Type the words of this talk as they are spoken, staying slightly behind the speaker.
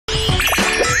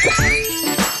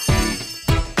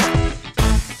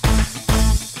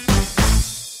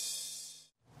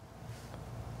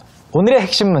오늘의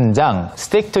핵심 문장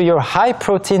Stick to your high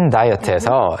protein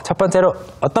diet에서 첫 번째로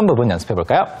어떤 부분 연습해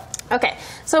볼까요? Okay,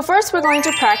 so first we're going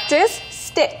to practice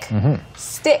stick.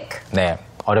 Stick. 네,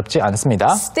 어렵지 않습니다.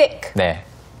 Stick. 네,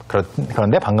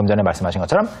 그런데 방금 전에 말씀하신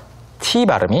것처럼 T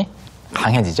발음이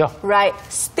강해지죠? Right,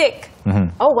 stick.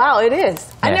 Oh wow, it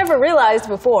is. I 네. never realized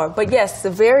before, but yes, a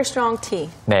very strong T.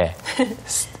 네,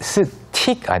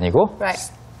 stick 아니고 Right.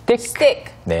 stick.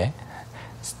 Stick. 네,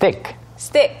 stick.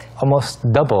 Stick. Almost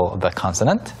double the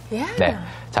consonant. Yeah. 네,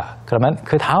 자 그러면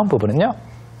그 다음 부분은요?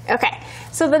 Okay,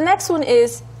 so the next one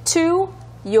is to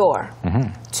your.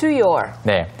 To your.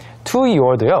 네, to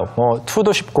your도요. 뭐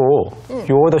to도 쉽고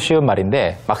your도 쉬운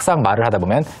말인데 막상 말을 하다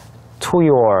보면 to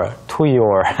your. To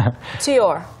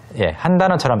your. 예, 한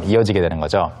단어처럼 이어지게 되는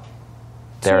거죠.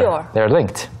 your. They're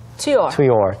linked. To your. To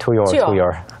your. To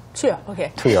your.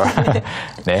 Okay. To your.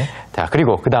 네, 자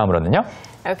그리고 그 다음으로는요.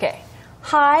 Okay.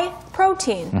 High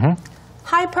protein.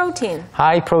 High protein.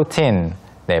 High protein.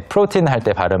 네, 프로틴 할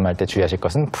때 발음할 때 주의하실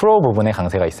것은 프로 부분에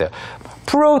강세가 있어요.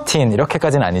 프로틴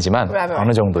이렇게까지는 아니지만 Right.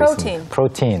 어느 정도 Protein. 있습니다.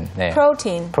 프로틴. 네.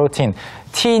 Protein. 프로틴.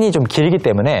 teen이 좀 길기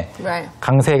때문에 Right.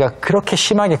 강세가 그렇게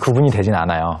심하게 구분이 되진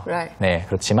않아요. Right. 네,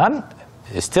 그렇지만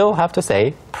you still have to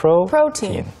say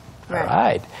protein. Right.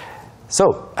 Alright.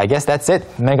 So, I guess that's it.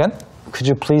 Megan, could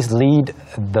you please lead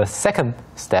the second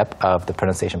step of the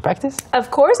pronunciation practice? Of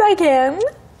course I can.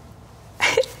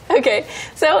 Okay,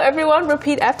 so everyone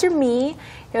repeat after me.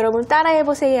 여러분 따라해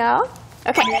보세요.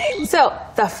 Okay, so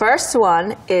the first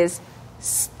one is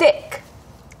stick.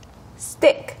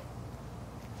 Stick.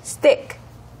 Stick.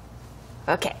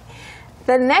 Okay.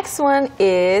 The next one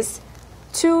is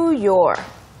to your.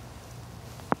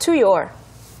 To your.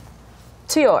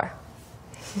 To your.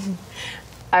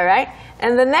 All right.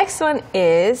 And the next one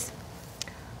is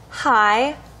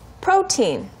high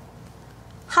protein.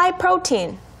 High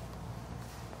protein.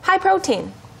 High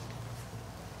protein.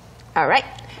 All right.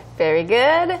 Very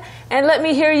good. And let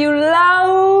me hear you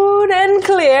loud and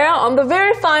clear on the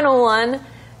very final one.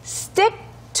 Stick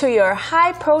to your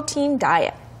high protein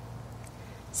diet.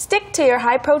 Stick to your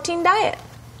high protein diet.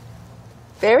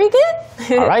 Very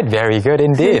good. Alright, very good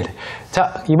indeed.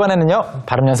 자, 이번에는요,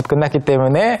 발음 연습 끝났기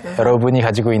때문에 여러분이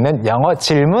가지고 있는 영어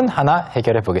질문 하나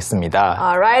해결해 보겠습니다.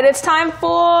 Alright, it's time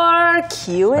for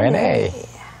Q&A.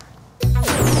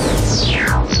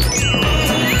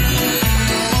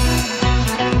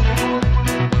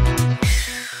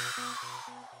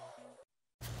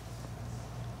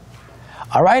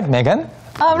 Alright, Megan.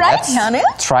 Alright, Let's Hyunwoo.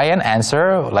 try and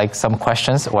answer like some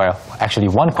questions, well, actually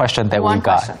one question that we One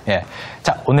got. question. 예.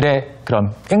 자, 오늘의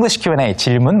그럼 English Q&A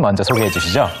질문 먼저 소개해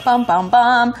주시죠. Bum, bum,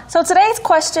 bum. So today's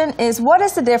question is, what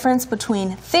is the difference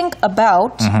between think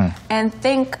about and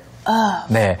think of?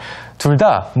 네, 둘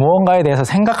다 무언가에 대해서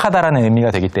생각하다라는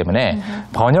의미가 되기 때문에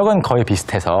번역은 거의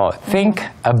비슷해서 think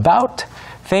about,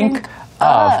 think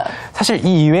of. 사실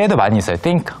이 이외에도 많이 있어요.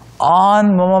 think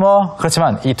on, 뭐뭐뭐.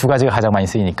 그렇지만 이 두 가지가 가장 많이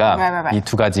쓰이니까 Right. 이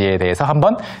두 가지에 대해서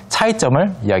한번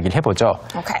차이점을 이야기를 해보죠.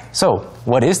 Okay. So,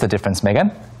 what is the difference, Megan?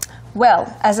 Well,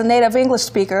 as a native English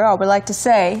speaker, I would like to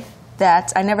say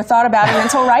that I never thought about it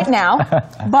until right now,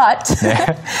 but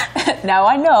now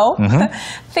I know.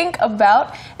 Think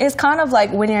about is kind of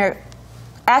like when you're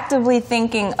actively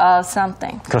thinking of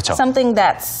something. 그렇죠. Something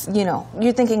that's,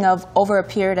 you're thinking of over a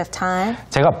period of time.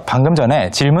 제가 방금 전에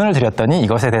질문을 드렸더니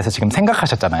이것에 대해서 지금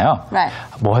생각하셨잖아요. Right.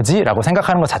 뭐지? 라고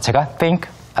생각하는 것 자체가 think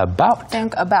about.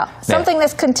 Think about. Something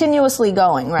that's continuously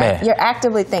going, right? 네. You're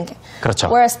actively thinking. 그렇죠.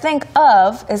 Whereas think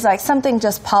of is like something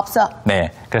just pops up.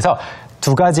 네, 그래서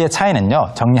두 가지의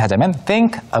차이는요, 정리하자면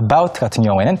think about 같은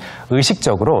경우에는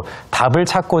의식적으로 답을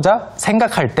찾고자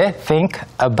생각할 때 think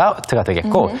about가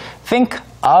되겠고 think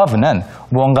of는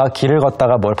무언가 길을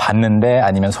걷다가 뭘 봤는데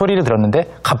아니면 소리를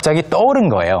들었는데 갑자기 떠오른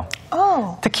거예요.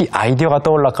 Oh. 특히 아이디어가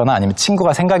떠올랐거나 아니면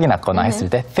친구가 생각이 났거나 했을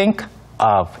때 think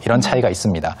of 이런 차이가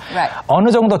있습니다. Right.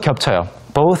 어느 정도 겹쳐요.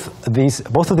 Both of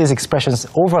these expressions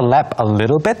overlap a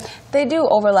little bit. They do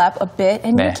overlap a bit,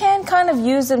 and 네. you can kind of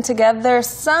use them together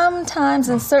sometimes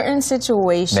in certain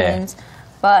situations,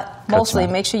 but mostly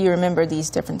그렇지만. make sure you remember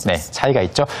these differences. 네, 차이가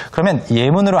있죠. 그러면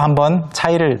예문으로 한번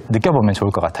차이를 느껴보면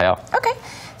좋을 것 같아요. Okay.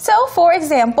 So, for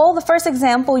example, the first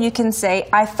example you can say,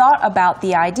 I thought about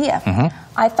the idea.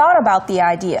 I thought about the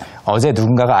idea. 어제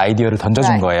누군가가 아이디어를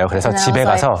던져준 Right. 거예요. 그래서 And I 집에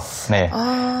was 가서 네,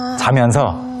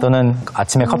 자면서 또는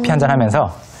아침에 커피 한잔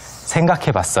하면서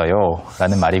생각해봤어요.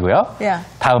 라는 말이고요. Yeah.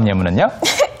 다음 예문은요.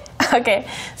 Okay.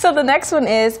 So the next one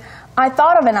is, I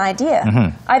thought of an idea.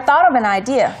 I thought of an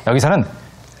idea. 여기서는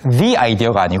the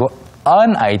idea가 아니고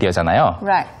an idea잖아요.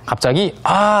 Right. 갑자기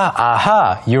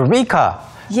아하, eureka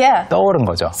Yeah. 떠오른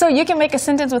거죠. So you can make a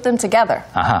sentence with them together.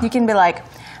 Uh-huh. You can be like,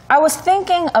 I was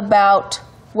thinking about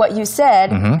what you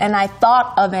said and I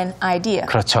thought of an idea.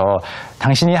 그렇죠.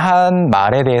 당신이 한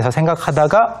말에 대해서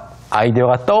생각하다가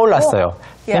아이디어가 떠올랐어요.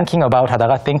 Yeah. Thinking about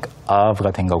하다가 think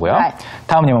of가 된 거고요. Right.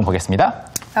 다음 예문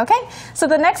보겠습니다. Okay, so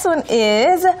the next one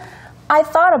is I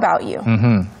thought about you.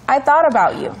 I thought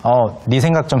about you. 네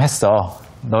생각 좀 했어.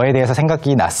 너에 대해서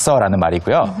생각이 났어 라는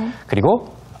말이고요.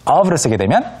 그리고 of를 쓰게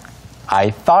되면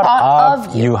I thought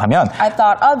of you 하면 I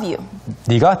thought of you.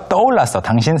 네가 떠올랐어.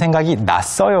 당신 생각이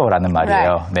났어요 라는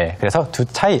말이에요. 네, 그래서 두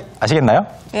차이 아시겠나요?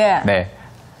 Yeah. 네.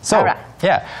 So, Alright.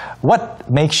 yeah. What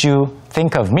makes you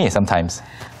think of me sometimes?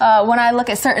 When I look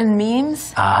at certain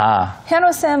memes, 아하.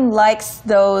 Hyunwoo-sim likes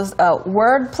those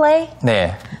wordplay.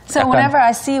 네. So whenever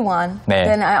I see one, 네.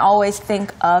 then I always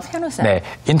think of Hyunwoo-sim. 네,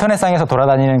 인터넷상에서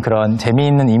돌아다니는 그런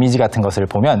재미있는 이미지 같은 것을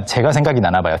보면 제가 생각이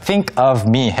나나 봐요. Think of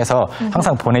me 해서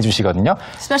항상 보내주시거든요.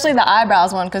 Especially the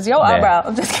eyebrows one, because your 네. eyebrow.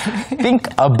 I'm just kidding. Think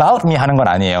about me 하는 건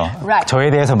아니에요. Right. 저에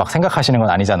대해서 막 생각하시는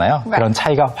건 아니잖아요. Right. 그런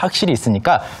차이가 확실히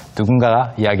있으니까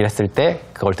누군가가 이야기를 했을 때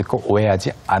그걸 듣고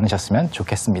오해하지 않으셨으면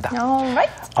좋겠습니다. All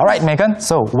right. Alright, Megan.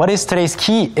 So, what is today's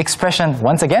key expression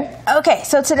once again? Okay,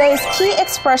 so today's key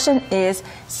expression is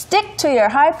stick to your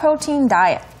high protein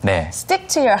diet. 네, Stick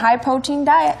to your high protein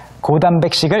diet.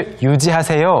 고단백식을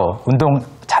유지하세요. 운동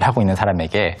잘하고 있는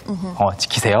사람에게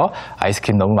지키세요.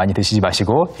 아이스크림 너무 많이 드시지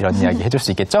마시고 이런 이야기 해줄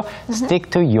수 있겠죠? Stick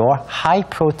to your high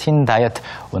protein diet.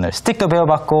 오늘 스틱도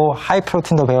배워봤고 하이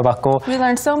프로틴도 배워봤고 We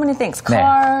learned so many things. 네,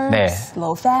 Carbs, 네.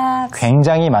 low fats.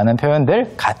 굉장히 많은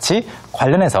표현들 같이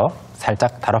관련해서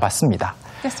살짝 다뤄봤습니다.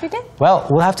 Yes, we did. Well,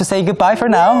 we'll have to say goodbye for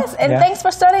now. Yes, and thanks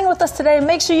for studying with us today.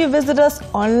 Make sure you visit us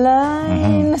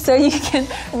online so you can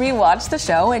rewatch the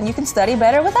show and you can study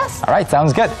better with us. Alright,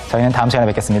 sounds good. 저희는 다음 시간에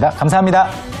뵙겠습니다. 감사합니다.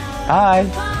 Bye.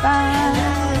 Bye.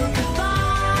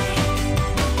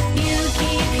 You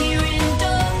keep hearing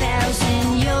doorbells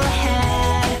in your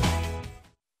head.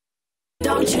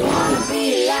 Don't you wanna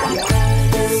be like